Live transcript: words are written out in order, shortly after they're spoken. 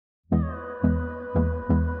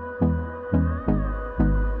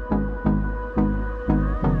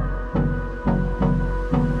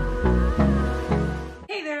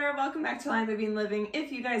to Limabean Living.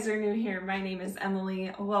 If you guys are new here, my name is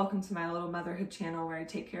Emily. Welcome to my little motherhood channel where I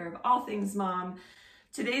take care of all things mom.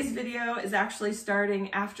 Today's video is actually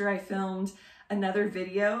starting after I filmed another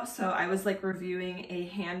video. So I was like reviewing a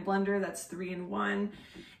hand blender that's 3-in-1,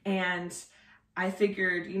 and I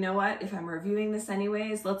figured, you know what, if I'm reviewing this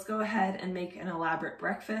anyways, let's go ahead and make an elaborate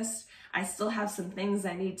breakfast. I still have some things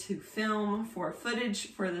I need to film for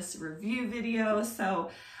footage for this review video,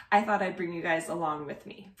 so I thought I'd bring you guys along with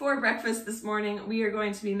me. For breakfast this morning, we are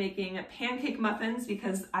going to be making pancake muffins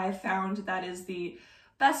because I found that is the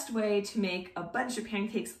best way to make a bunch of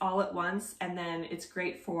pancakes all at once, and then it's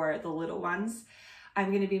great for the little ones. I'm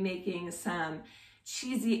going to be making some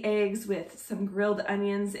cheesy eggs with some grilled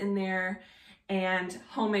onions in there and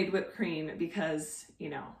homemade whipped cream because, you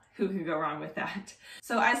know, who can go wrong with that?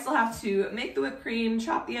 So I still have to make the whipped cream,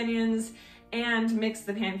 chop the onions, and mix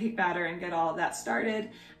the pancake batter and get all of that started.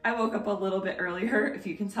 I woke up a little bit earlier, if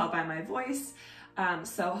you can tell by my voice,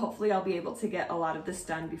 so hopefully I'll be able to get a lot of this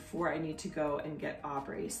done before I need to go and get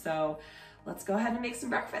Aubrey. So let's go ahead and make some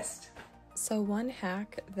breakfast. So one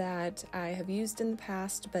hack that I have used in the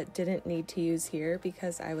past but didn't need to use here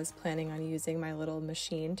because I was planning on using my little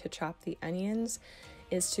machine to chop the onions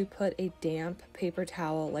is to put a damp paper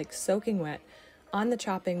towel, like soaking wet, on the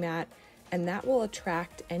chopping mat, and that will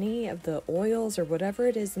attract any of the oils or whatever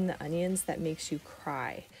it is in the onions that makes you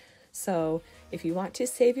cry. So if you want to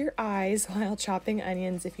save your eyes while chopping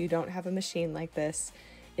onions, if you don't have a machine like this,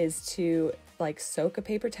 is to like soak a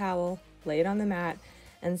paper towel, lay it on the mat,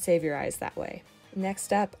 and save your eyes that way.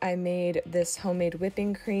 Next up, I made this homemade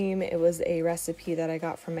whipping cream. It was a recipe that I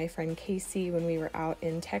got from my friend Casey when we were out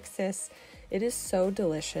in Texas. It is so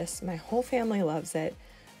delicious. My whole family loves it.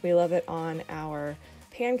 We love it on our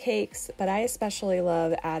pancakes, but I especially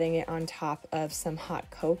love adding it on top of some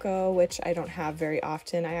hot cocoa, which I don't have very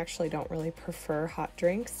often. I actually don't really prefer hot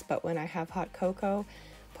drinks, but when I have hot cocoa,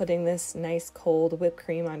 putting this nice cold whipped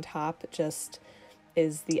cream on top just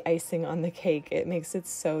is the icing on the cake. It makes it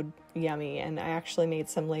so yummy, and I actually made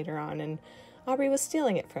some later on, and Aubrey was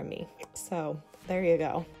stealing it from me. So there you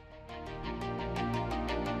go.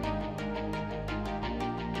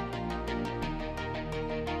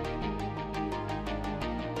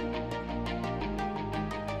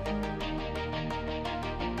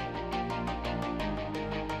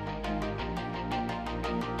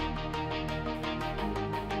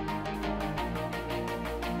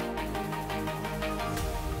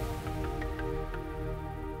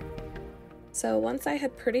 So once I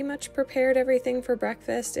had pretty much prepared everything for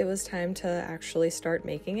breakfast, it was time to actually start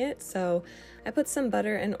making it. So I put some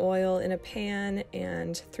butter and oil in a pan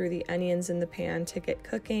and threw the onions in the pan to get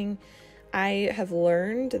cooking. I have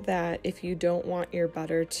learned that if you don't want your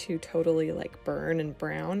butter to totally like burn and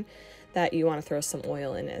brown, that you want to throw some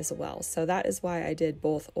oil in as well. So that is why I did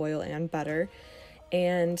both oil and butter.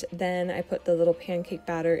 And then I put the little pancake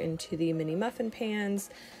batter into the mini muffin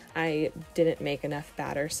pans. I didn't make enough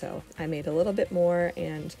batter, so I made a little bit more,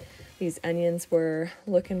 and these onions were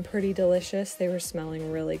looking pretty delicious. They were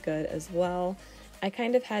smelling really good as well. I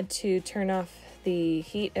kind of had to turn off the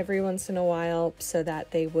heat every once in a while so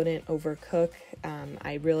that they wouldn't overcook.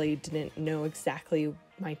 I really didn't know exactly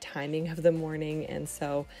my timing of the morning, and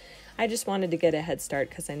so I just wanted to get a head start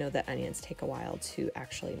because I know that onions take a while to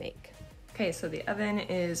actually make. Okay, so the oven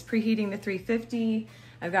is preheating to 350.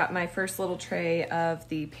 I've got my first little tray of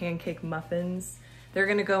the pancake muffins. They're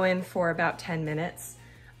gonna go in for about 10 minutes.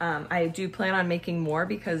 I do plan on making more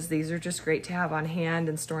because these are just great to have on hand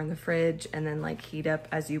and store in the fridge and then like heat up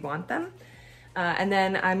as you want them. And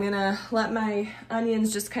then I'm gonna let my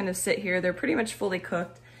onions just kind of sit here. They're pretty much fully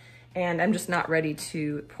cooked, and I'm just not ready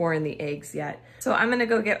to pour in the eggs yet. So I'm gonna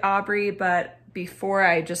go get Aubrey, but before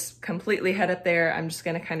I just completely head up there, I'm just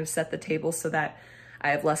gonna kind of set the table so that I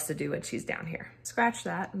have less to do when she's down here. Scratch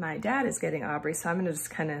that, my dad is getting Aubrey, so I'm gonna just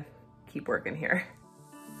kind of keep working here.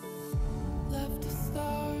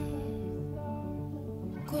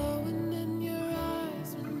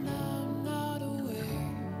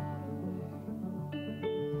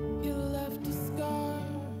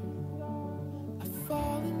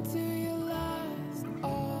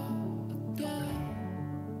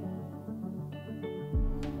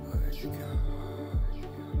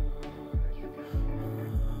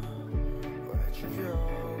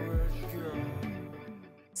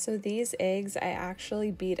 So these eggs I actually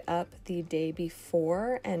beat up the day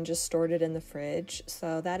before and just stored it in the fridge.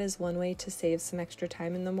 So that is one way to save some extra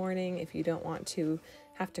time in the morning. If you don't want to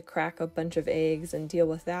have to crack a bunch of eggs and deal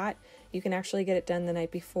with that, you can actually get it done the night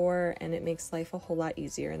before, and it makes life a whole lot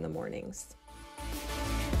easier in the mornings.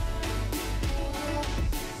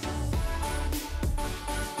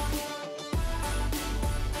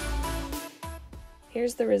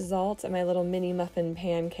 Here's the result of my little mini muffin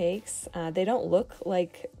pancakes. They don't look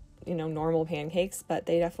like, normal pancakes, but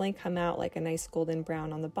they definitely come out like a nice golden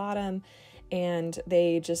brown on the bottom, and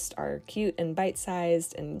they just are cute and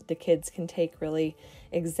bite-sized, and the kids can take really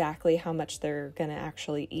exactly how much they're gonna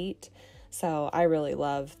actually eat. So I really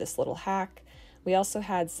love this little hack. We also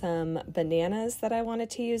had some bananas that I wanted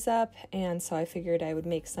to use up, and so I figured I would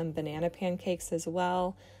make some banana pancakes as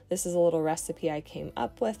well. This is a little recipe I came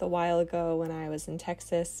up with a while ago when I was in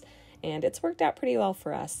Texas, and it's worked out pretty well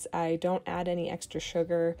for us. I don't add any extra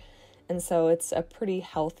sugar, and so it's a pretty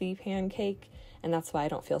healthy pancake, and that's why I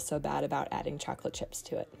don't feel so bad about adding chocolate chips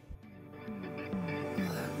to it.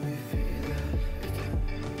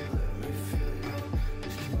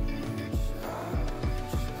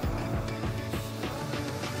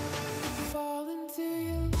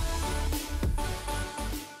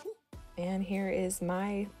 And here is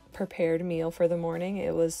my prepared meal for the morning.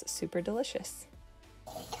 It was super delicious.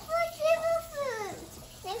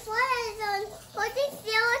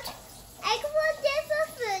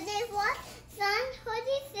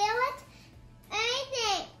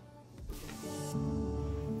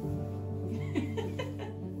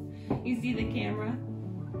 You see the camera?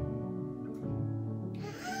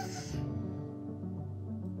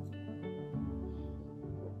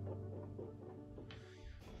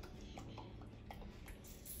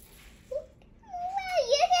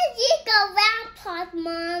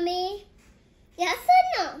 Mommy. Yes or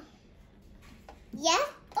no? Yes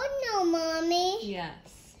or no, Mommy?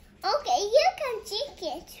 Yes. Okay, you can drink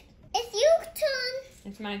it. It's your turn.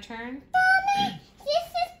 It's my turn? Mommy, this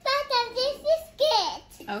is better. This is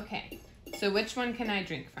good. Okay. So which one can I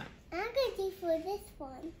drink from? I'm going to do for this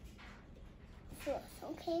one first.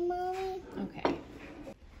 Okay, Mommy? Okay.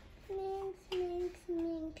 Mix.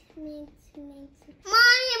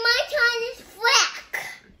 Mommy, my tongue is black.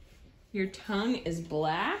 Your tongue is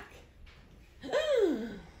black? I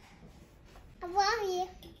love you.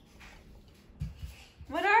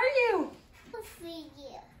 What are you? I'll feed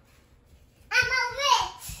you. I'm a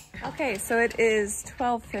witch. Okay, so it is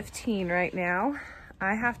 12:15 right now.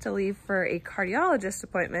 I have to leave for a cardiologist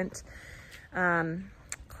appointment,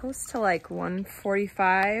 close to like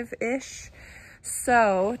 1:45-ish.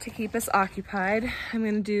 So to keep us occupied, I'm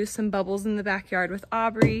gonna do some bubbles in the backyard with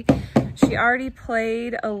Aubrey. She already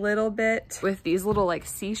played a little bit with these little like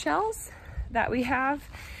seashells that we have.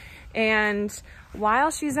 And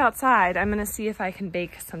while she's outside, I'm gonna see if I can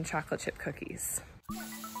bake some chocolate chip cookies.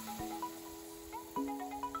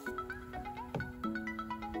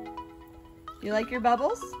 You like your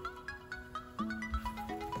bubbles?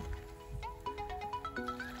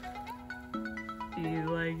 Do you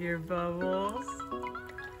like your bubbles?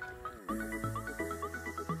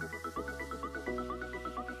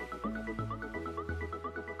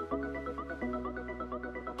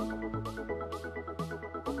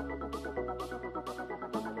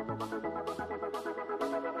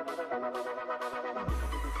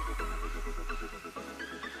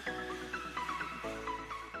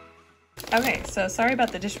 Okay, so sorry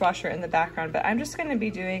about the dishwasher in the background, but I'm just going to be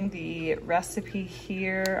doing the recipe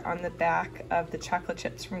here on the back of the chocolate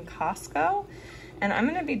chips from Costco, and I'm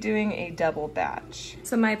going to be doing a double batch.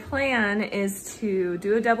 So my plan is to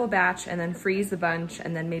do a double batch and then freeze a bunch,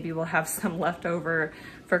 and then maybe we'll have some left over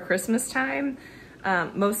for Christmas time.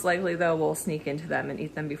 Most likely though, we'll sneak into them and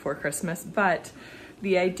eat them before Christmas, but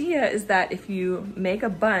the idea is that if you make a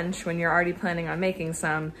bunch when you're already planning on making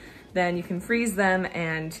some, then you can freeze them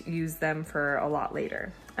and use them for a lot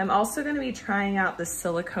later. I'm also gonna be trying out the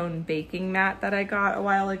silicone baking mat that I got a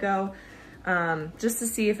while ago, just to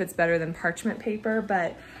see if it's better than parchment paper,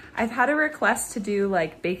 but I've had a request to do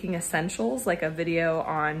like baking essentials, like a video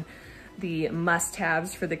on the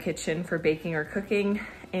must-haves for the kitchen for baking or cooking,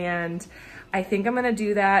 and I think I'm gonna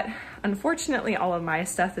do that. Unfortunately, all of my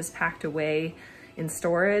stuff is packed away in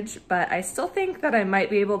storage, but I still think that I might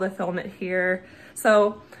be able to film it here.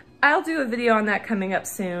 So I'll do a video on that coming up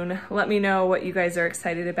soon. Let me know what you guys are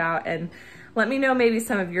excited about, and let me know maybe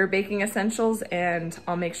some of your baking essentials, and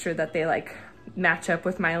I'll make sure that they like match up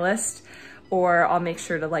with my list, or I'll make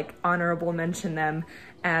sure to like honorable mention them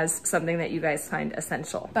as something that you guys find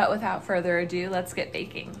essential. But without further ado, let's get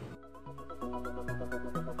baking.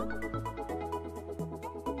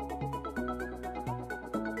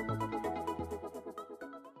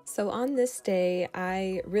 So on this day,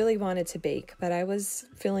 I really wanted to bake, but I was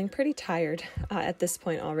feeling pretty tired at this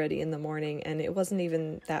point already in the morning, and it wasn't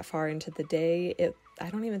even that far into the day. I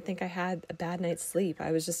don't even think I had a bad night's sleep.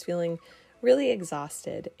 I was just feeling really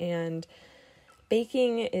exhausted, and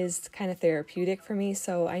baking is kind of therapeutic for me,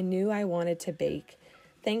 so I knew I wanted to bake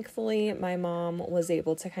Thankfully, my mom was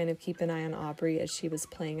able to kind of keep an eye on Aubrey as she was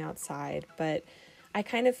playing outside, but I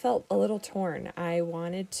kind of felt a little torn. I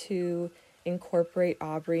wanted to incorporate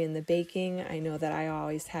Aubrey in the baking. I know that I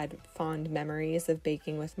always had fond memories of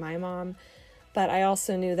baking with my mom, but I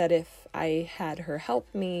also knew that if I had her help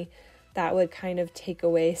me, that would kind of take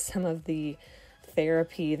away some of the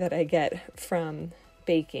therapy that I get from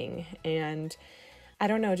baking. And I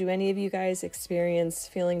don't know, do any of you guys experience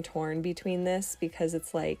feeling torn between this? Because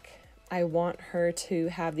it's like, I want her to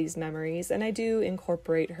have these memories, and I do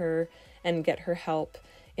incorporate her and get her help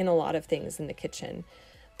in a lot of things in the kitchen.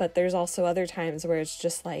 But there's also other times where it's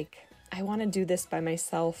just like, I want to do this by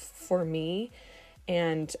myself for me,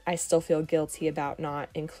 and I still feel guilty about not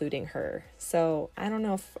including her. So I don't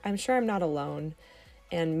know, I'm sure I'm not alone,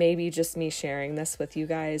 and maybe just me sharing this with you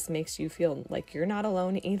guys makes you feel like you're not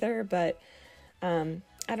alone either, but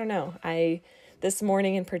I don't know. This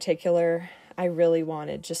morning in particular, I really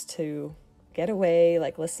wanted just to get away,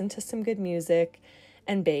 like listen to some good music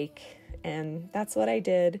and bake. And that's what I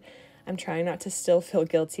did. I'm trying not to still feel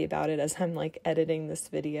guilty about it as I'm like editing this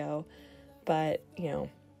video. But,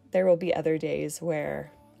 there will be other days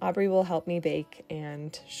where Aubrey will help me bake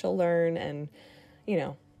and she'll learn and,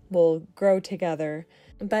 we'll grow together.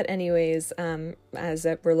 But anyways, as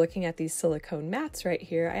we're looking at these silicone mats right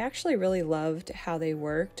here, I actually really loved how they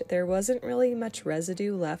worked. There wasn't really much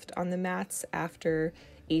residue left on the mats after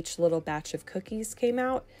each little batch of cookies came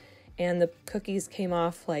out, and the cookies came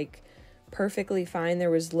off like perfectly fine.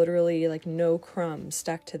 There was literally like no crumbs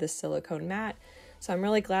stuck to the silicone mat. So I'm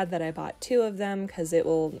really glad that I bought 2 of them because it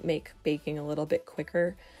will make baking a little bit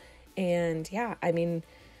quicker. And yeah,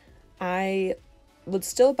 I would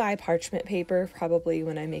still buy parchment paper probably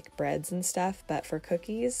when I make breads and stuff, but for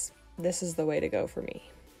cookies, this is the way to go for me.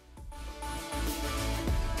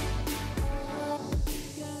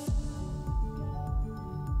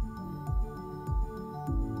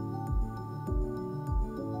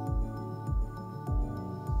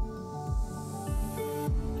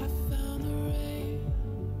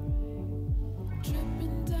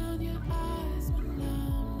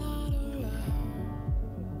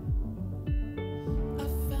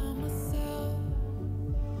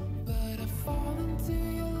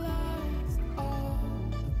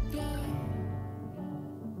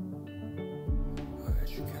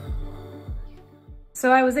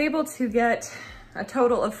 So I was able to get a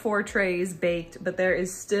total of 4 trays baked, but there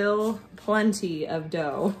is still plenty of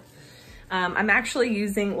dough. I'm actually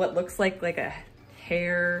using what looks like a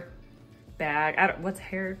hair bag. What's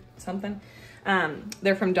hair something?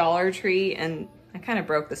 They're from Dollar Tree, and I kind of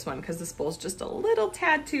broke this one because this bowl's just a little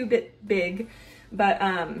tad too big. But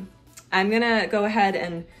I'm gonna go ahead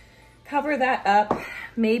and cover that up,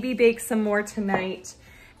 maybe bake some more tonight.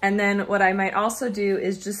 And then what I might also do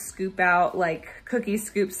is just scoop out like cookie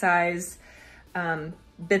scoop size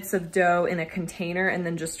bits of dough in a container and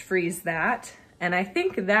then just freeze that. And I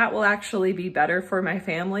think that will actually be better for my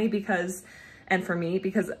family and for me,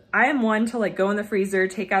 because I am one to like go in the freezer,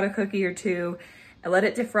 take out a cookie or 2, and let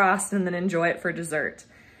it defrost and then enjoy it for dessert.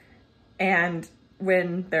 And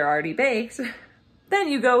when they're already baked, then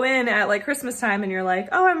you go in at like Christmas time and you're like,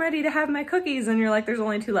 oh, I'm ready to have my cookies. And you're like, there's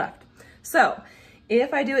only 2 left. So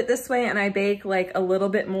if I do it this way and I bake like a little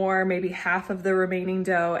bit more, maybe half of the remaining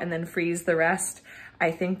dough and then freeze the rest,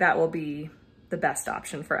 I think that will be the best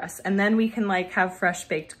option for us. And then we can like have fresh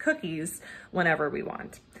baked cookies whenever we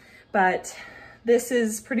want. But this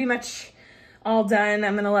is pretty much all done.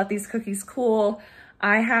 I'm gonna let these cookies cool.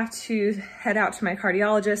 I have to head out to my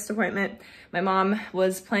cardiologist appointment. My mom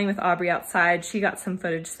was playing with Aubrey outside. She got some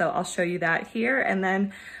footage, so I'll show you that here. And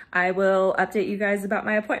then I will update you guys about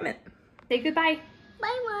my appointment. Say goodbye.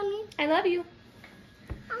 Bye, Mommy. I love you.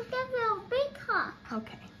 I'll give you a big hug.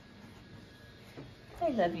 Okay. I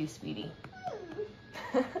love you, sweetie.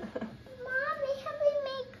 Mommy, help me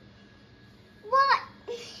make what?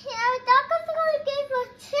 Yeah, doctor's gonna give a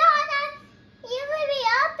shot and you will be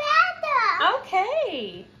all better.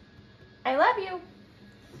 Okay. I love you.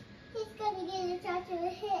 He's gonna get a shot to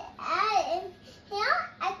his head and here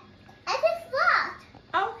I just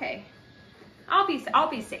lost. Okay. I'll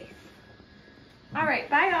be safe. All right,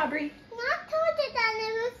 bye, Aubrey. Not told you that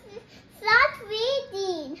it was start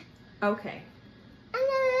reading. Okay. And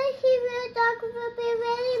then the dog will be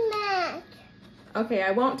really mad. Okay,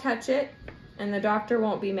 I won't touch it, and the doctor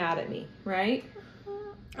won't be mad at me, right?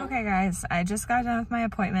 Okay, guys, I just got done with my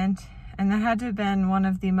appointment, and that had to have been one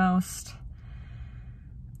of the most,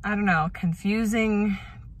 I don't know, confusing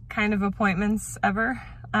kind of appointments ever.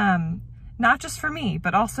 Not just for me,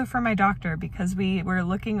 but also for my doctor, because we were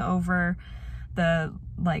looking over the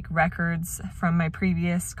like records from my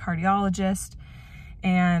previous cardiologist,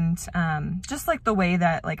 And just like the way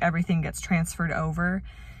that like everything gets transferred over,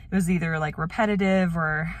 it was either like repetitive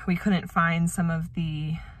or we couldn't find some of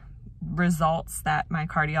the results that my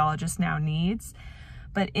cardiologist now needs.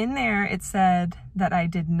 But in there it said that I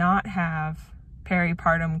did not have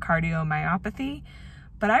peripartum cardiomyopathy,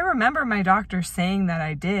 but I remember my doctor saying that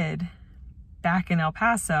I did back in El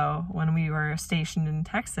Paso when we were stationed in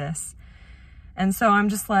Texas. And so I'm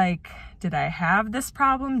just like, did I have this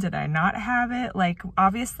problem? Did I not have it? Like,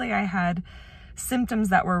 obviously I had symptoms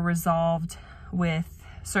that were resolved with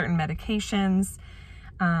certain medications.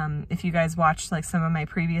 If you guys watched like some of my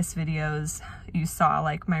previous videos, you saw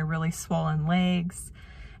like my really swollen legs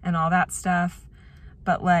and all that stuff.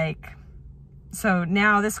 But like, so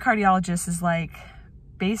now this cardiologist is like,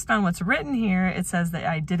 based on what's written here, it says that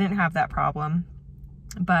I didn't have that problem,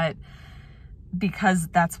 but because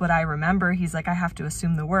that's what I remember, he's like, I have to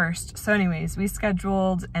assume the worst. So anyways, we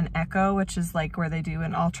scheduled an echo, which is like where they do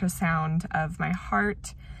an ultrasound of my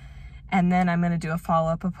heart. And then I'm going to do a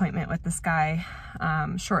follow-up appointment with this guy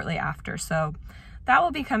shortly after. So that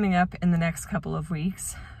will be coming up in the next couple of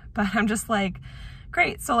weeks. But I'm just like,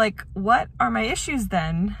 great. So like, what are my issues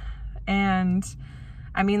then? And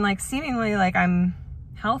I mean, like, seemingly like I'm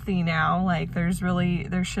healthy now. Like there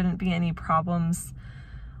shouldn't be any problems,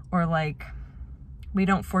 or like we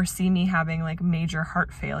don't foresee me having like major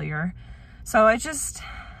heart failure. So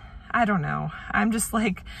I don't know. I'm just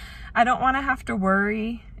like, I don't want to have to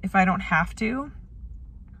worry if I don't have to.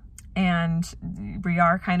 And we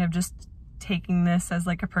are kind of just taking this as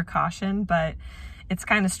like a precaution, but it's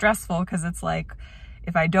kind of stressful because it's like,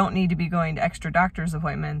 if I don't need to be going to extra doctor's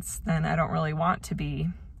appointments, then I don't really want to be.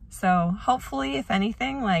 So hopefully, if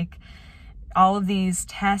anything, like all of these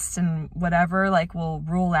tests and whatever, like will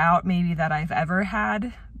rule out maybe that I've ever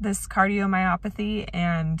had this cardiomyopathy,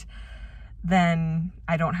 and then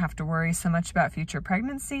I don't have to worry so much about future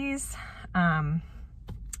pregnancies.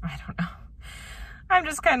 I don't know. I'm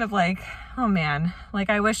just kind of like, oh man, like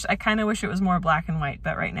I kind of wish it was more black and white,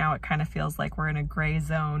 but right now it kind of feels like we're in a gray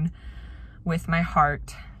zone with my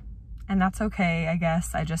heart, and that's okay, I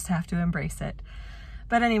guess. I just have to embrace it.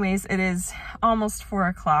 But anyways, it is almost 4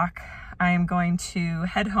 o'clock. I am going to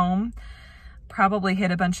head home, probably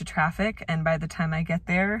hit a bunch of traffic, and by the time I get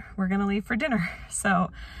there, we're gonna leave for dinner.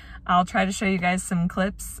 So I'll try to show you guys some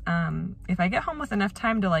clips. If I get home with enough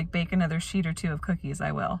time to like bake another sheet or two of cookies,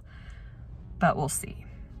 I will, but we'll see.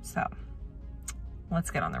 So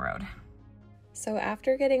let's get on the road. So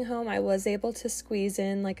after getting home, I was able to squeeze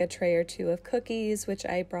in like a tray or two of cookies, which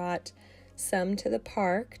I brought some to the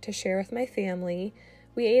park to share with my family.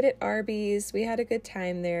 We ate at Arby's. We had a good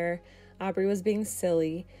time there. Aubrey was being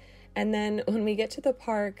silly. And then when we get to the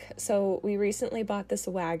park, so we recently bought this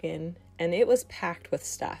wagon and it was packed with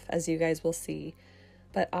stuff, as you guys will see.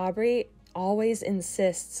 But Aubrey always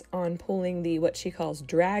insists on pulling the, what she calls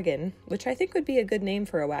dragon, which I think would be a good name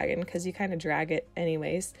for a wagon because you kind of drag it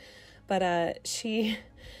anyways. But she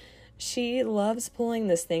loves pulling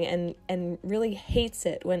this thing and really hates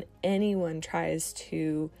it when anyone tries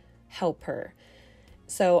to help her.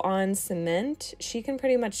 So on cement, she can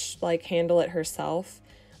pretty much like handle it herself.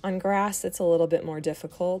 On grass, it's a little bit more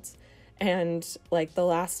difficult. And like the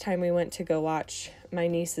last time we went to go watch my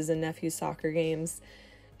nieces and nephews' soccer games,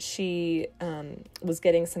 she was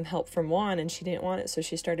getting some help from Juan and she didn't want it. So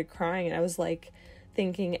she started crying, and I was like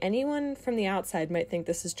thinking anyone from the outside might think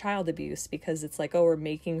this is child abuse because it's like, oh, we're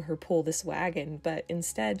making her pull this wagon. But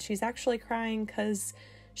instead, she's actually crying because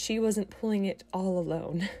she wasn't pulling it all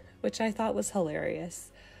alone, which I thought was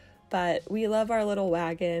hilarious. But we love our little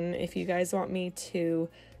wagon. If you guys want me to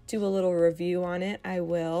do a little review on it, I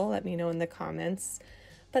will. Let me know in the comments.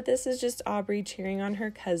 But this is just Aubrey cheering on her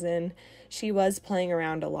cousin. She was playing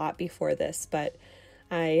around a lot before this, but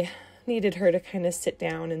I needed her to kind of sit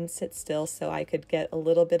down and sit still so I could get a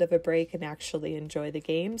little bit of a break and actually enjoy the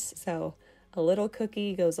games. So a little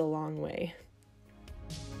cookie goes a long way.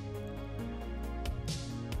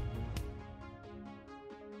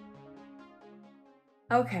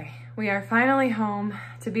 Okay, we are finally home.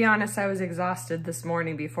 To be honest, I was exhausted this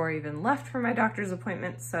morning before I even left for my doctor's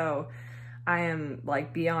appointment, so I am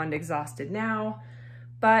like beyond exhausted now.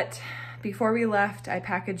 But before we left, I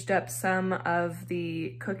packaged up some of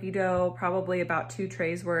the cookie dough, probably about 2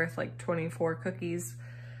 trays worth, like 24 cookies,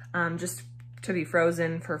 just to be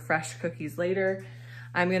frozen for fresh cookies later.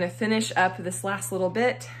 I'm gonna finish up this last little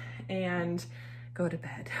bit and go to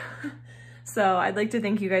bed. So I'd like to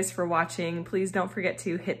thank you guys for watching. Please don't forget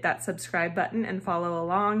to hit that subscribe button and follow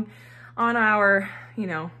along on our,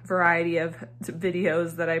 variety of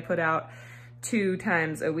videos that I put out 2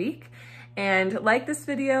 times a week. And like this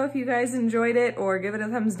video if you guys enjoyed it, or give it a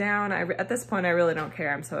thumbs down. At this point, I really don't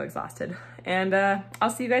care. I'm so exhausted. And I'll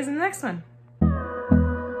see you guys in the next one.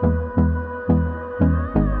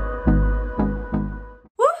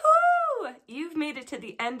 Woohoo! You've made it to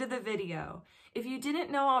the end of the video. If you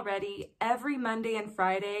didn't know already, every Monday and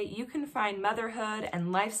Friday, you can find motherhood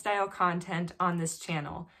and lifestyle content on this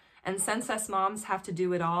channel. And since us moms have to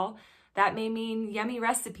do it all, that may mean yummy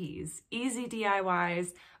recipes, easy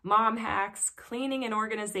DIYs, mom hacks, cleaning and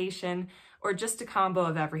organization, or just a combo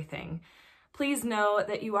of everything. Please know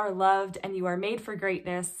that you are loved and you are made for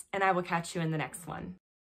greatness, and I will catch you in the next one.